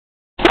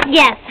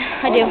Yes,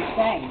 I do.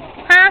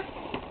 Huh?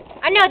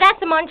 I know, that's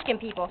the Munchkin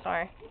people,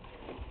 sorry.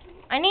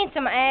 I need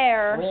some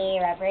air. We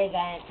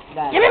represent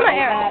the... Give me my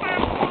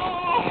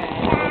air.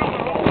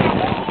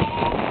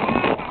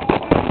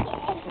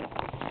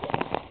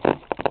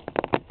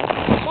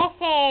 This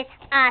is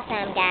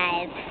awesome,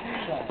 guys.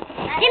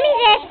 Give me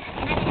this.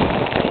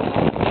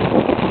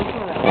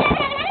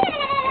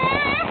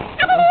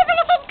 I believe in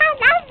a thing called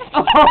love.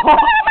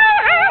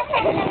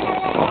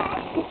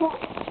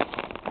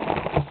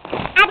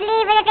 I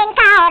believe in a thing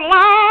called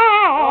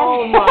love.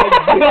 Oh my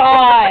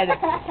God!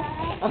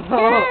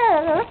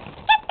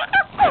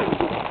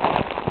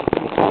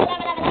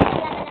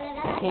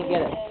 Can't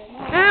get it.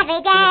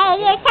 Every day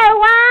is so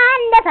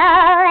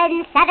wonderful,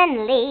 and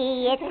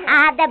suddenly it's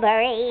hard to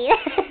breathe.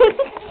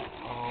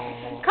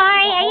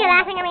 Corey, are you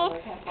laughing at me?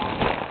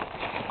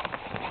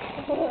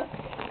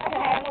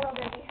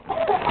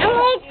 I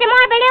need some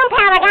more balloon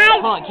power,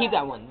 guys. Hold on, keep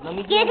that one. Let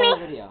me do Excuse me?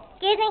 another video.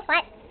 Excuse me,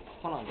 what?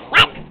 Hold on.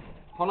 What?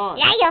 Hold on.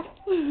 Yeah, you.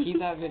 Keep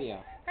that video.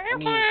 I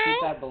mean, Okay.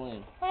 keep that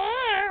balloon.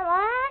 Yeah,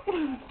 what?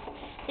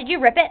 Did you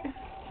rip it?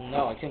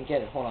 No, I couldn't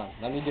get it. Hold on.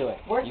 Let me do it.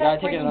 Where's you gotta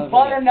that take freaking another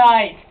butter video.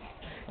 knife?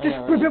 Just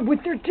Rip it with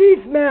your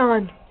teeth,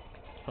 man.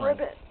 Rip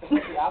it. The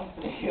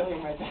opposite of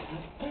helium right there.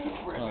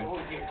 Rip it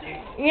with your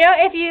teeth. You know,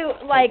 if you,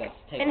 like,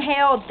 Take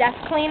inhale death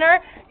cleaner,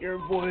 your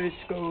voice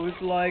goes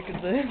like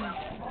this.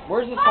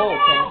 Where's this hole,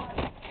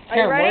 Karen? Are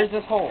you Karen, ready? where's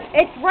this hole?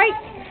 It's right.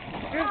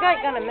 You're not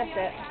gonna miss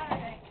it.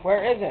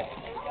 Where is it?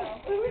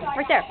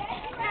 Right there.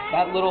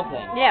 That little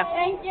thing. Yeah.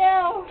 Thank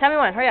you. Tell me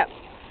when. Hurry up.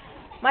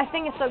 My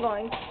thing is still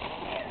going.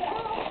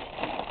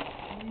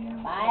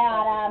 Bye,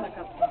 Autumn.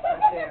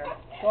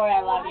 Corey,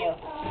 I love you.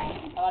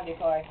 I love you,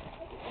 Corey.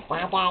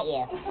 Back at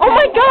you. Oh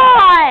my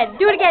God!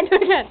 Do it again. Do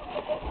it again.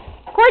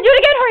 Corey, do it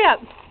again. Hurry up.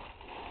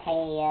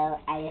 Hey, you.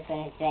 I just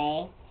want to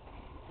say,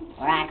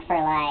 rock for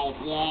life.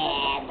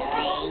 Yeah,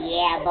 boy.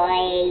 Yeah, boy.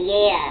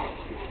 Yeah.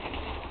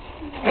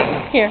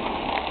 Here.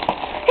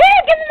 Here,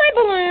 give me my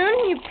balloon,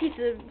 you piece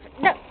of...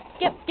 No,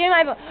 give me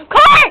my balloon.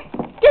 Corey!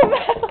 Give me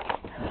my balloon.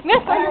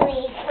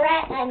 Holy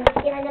crap, I'm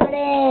giving the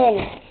balloon.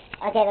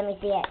 Okay, let me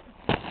see it.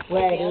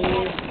 Whoa,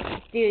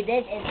 dude,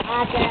 this is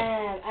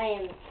awesome. I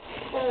am...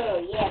 Oh,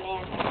 yeah,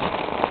 man.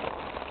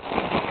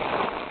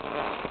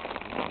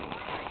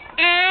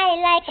 I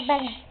like a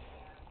balloon.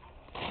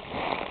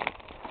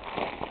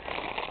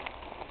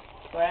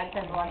 Corey,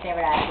 that's one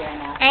favorite actor right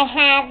now. I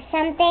have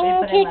something Will you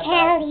put it to in my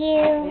tell bag? you.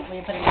 Will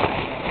you put it in my bag?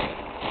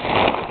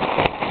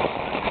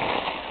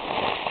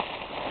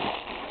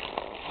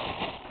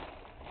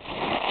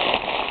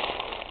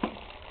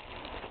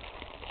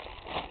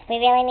 We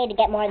really need to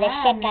get more of this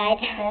shit, guys.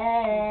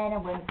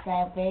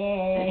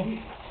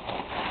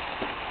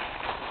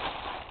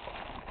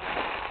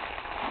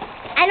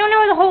 I don't know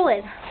where the hole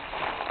is.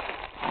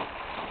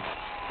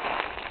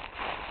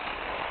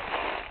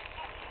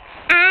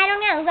 I don't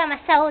know where my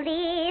soul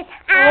is.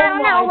 I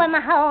don't know where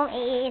my home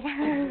is.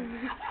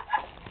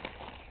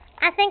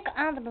 I think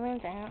all the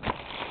balloons are out.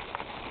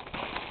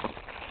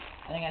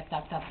 I think I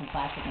stuck up some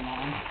plastic in that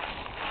one.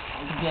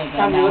 You can feel it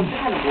Tommy, going what's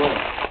down. kind of wood?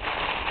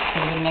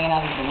 Because we've been making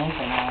all these balloons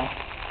for now.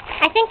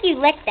 I think you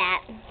licked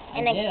that.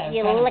 And I did, I was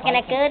you're trying to licking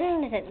it bite it. good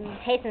and is it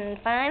tasting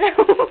fine? Ew,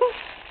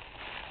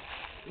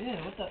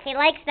 what the... He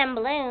likes them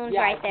balloons Yeah,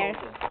 right I there.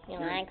 told you.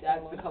 He likes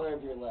That's them. the color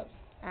of your lips.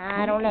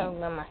 I don't know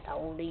where my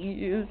soul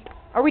is.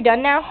 Are we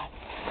done now?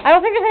 I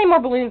don't think there's any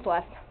more balloons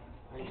left.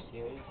 Are you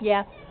serious?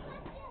 Yeah.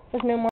 There's no more.